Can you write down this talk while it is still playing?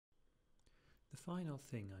final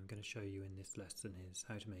thing I'm going to show you in this lesson is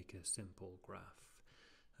how to make a simple graph.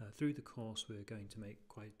 Through the course we're going to make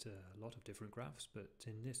quite a lot of different graphs, but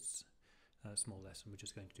in this small lesson we're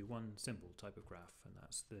just going to do one simple type of graph, and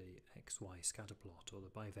that's the XY scatter plot or the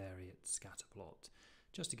bivariate scatter plot,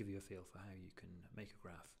 just to give you a feel for how you can make a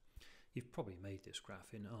graph. You've probably made this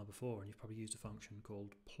graph in R before, and you've probably used a function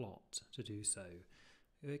called plot to do so.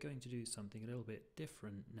 We're going to do something a little bit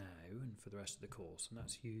different now and for the rest of the course, and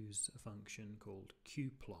that's use a function called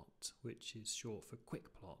qplot, which is short for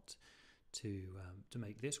quick plot, to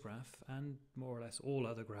make this graph and more or less all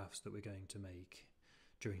other graphs that we're going to make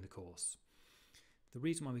during the course. The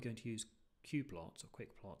reason why we're going to use qplot or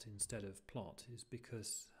quick plot instead of plot is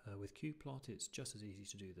because with qplot it's just as easy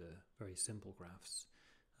to do the very simple graphs.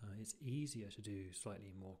 It's easier to do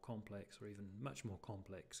slightly more complex or even much more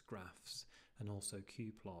complex graphs, and also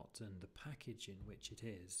qplot and the package in which it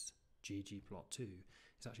is, ggplot2,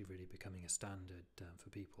 is actually really becoming a standard for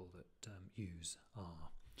people that use R.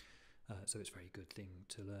 So it's a very good thing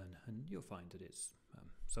to learn, and you'll find that it's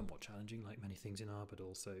somewhat challenging like many things in R, but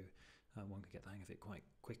also one can get the hang of it quite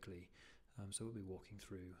quickly. So we'll be walking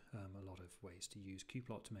through a lot of ways to use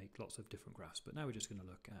qplot to make lots of different graphs, but now we're just going to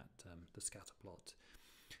look at the scatter plot.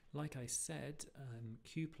 Like I said,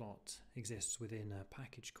 qplot exists within a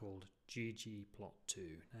package called ggplot2.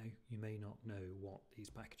 Now, you may not know what these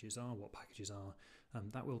packages are,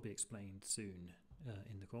 that will be explained soon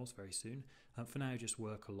in the course, very soon. For now, just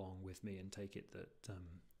work along with me and take it that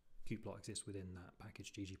qplot exists within that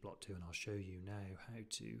package ggplot2, and I'll show you now how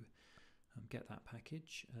to get that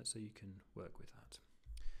package so you can work with that.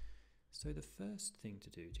 So the first thing to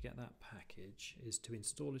do to get that package is to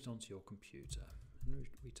install it onto your computer. And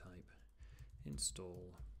we type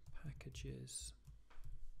install packages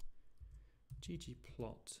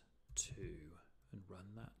ggplot2 and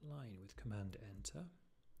run that line with command enter.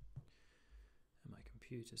 And my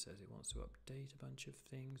computer says it wants to update a bunch of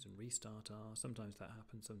things and restart R. Sometimes that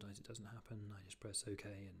happens, sometimes it doesn't happen. I just press OK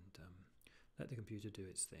and let the computer do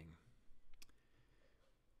its thing.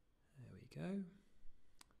 There we go.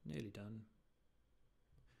 Nearly done,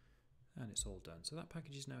 and it's all done. So that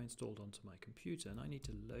package is now installed onto my computer, and I need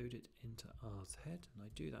to load it into R's head, and I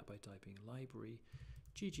do that by typing library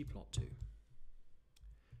ggplot2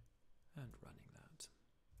 and running that.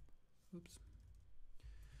 Oops,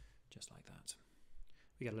 just like that.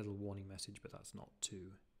 We get a little warning message, but that's not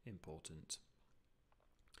too important.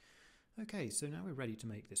 Okay, so now we're ready to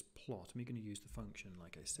make this plot, and we're going to use the function,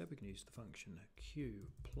 like I said, we're going to use the function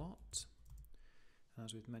qplot.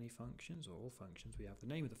 As with many functions, or all functions, we have the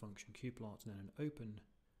name of the function, qplot, and then an open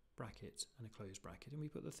bracket and a closed bracket, and we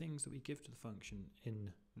put the things that we give to the function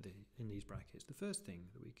in these brackets. The first thing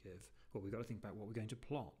that we give, well, we've got to think about what we're going to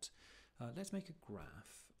plot. Let's make a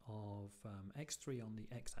graph of x3 on the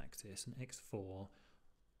x-axis and x4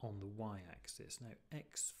 on the y-axis. Now,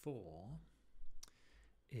 x4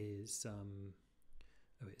 is,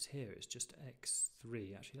 it's here, it's just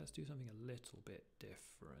x3. Actually, let's do something a little bit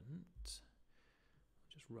different.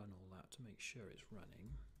 Just run all that to make sure it's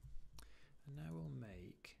running. And now we'll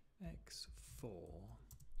make x4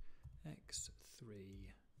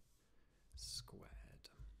 x3 squared.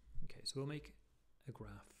 Okay, so we'll make a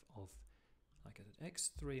graph of, like I said,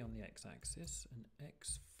 x3 on the x-axis and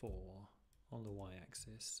x4 on the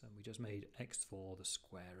y-axis, and we just made x4 the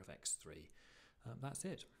square of x3. That's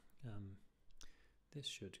it. This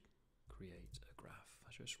should create a graph.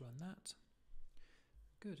 I just run that.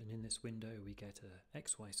 Good, and in this window we get a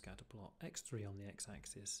XY scatter plot, x3 on the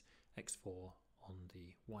x-axis, x4 on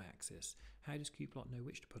the y-axis. How does qplot know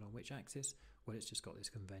which to put on which axis? Well, it's just got this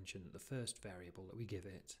convention that the first variable that we give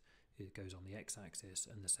it goes on the x-axis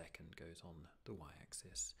and the second goes on the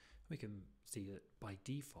y-axis. We can see that by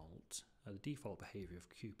default, the default behavior of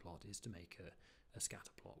qplot is to make a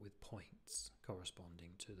scatter plot with points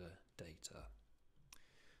corresponding to the data.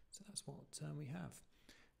 So that's what we have.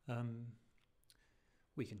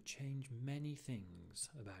 We can change many things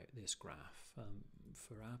about this graph.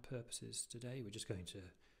 For our purposes today, we're just going to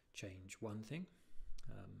change one thing.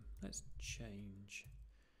 Let's change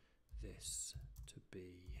this to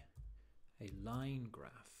be a line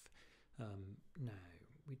graph. Now,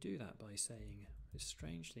 we do that by saying this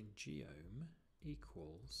strange thing, geom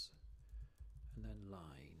equals, and then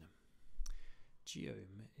line.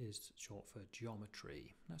 Geom is short for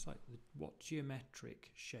geometry. That's like what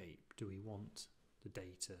geometric shape do we want the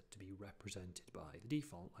data to be represented by. The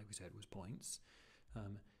default, like we said, was points.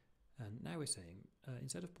 And now we're saying,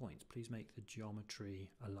 instead of points, please make the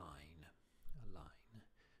geometry a line.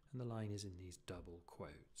 And the line is in these double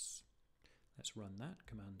quotes. Let's run that,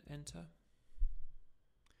 command enter.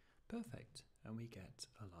 Perfect, and we get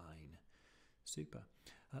a line. Super.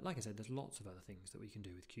 Like I said, there's lots of other things that we can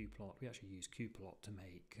do with qplot. We actually use qplot to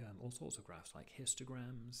make all sorts of graphs like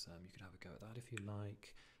histograms. You could have a go at that if you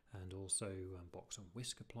like, and also box and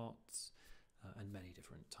whisker plots, and many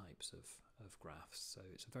different types of graphs. So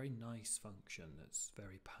it's a very nice function that's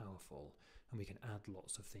very powerful, and we can add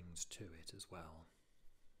lots of things to it as well.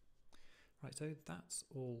 Right, so that's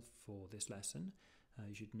all for this lesson.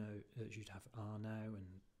 You should know that you should have R now and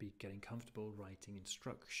be getting comfortable writing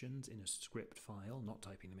instructions in a script file, not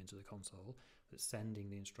typing them into the console, but sending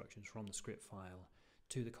the instructions from the script file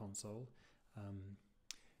to the console.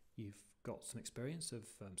 You've got some experience of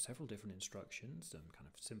several different instructions, kind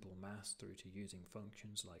of simple maths through to using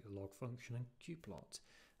functions like the log function and qplot.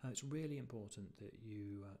 It's really important that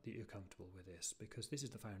you're comfortable with this, because this is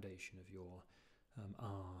the foundation of your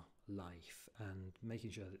R life, and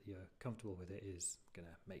making sure that you're comfortable with it is going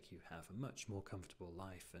to make you have a much more comfortable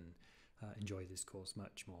life and enjoy this course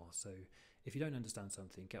much more. So if you don't understand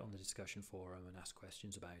something, get on the discussion forum and ask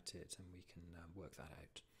questions about it, and we can work that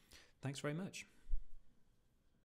out. Thanks very much.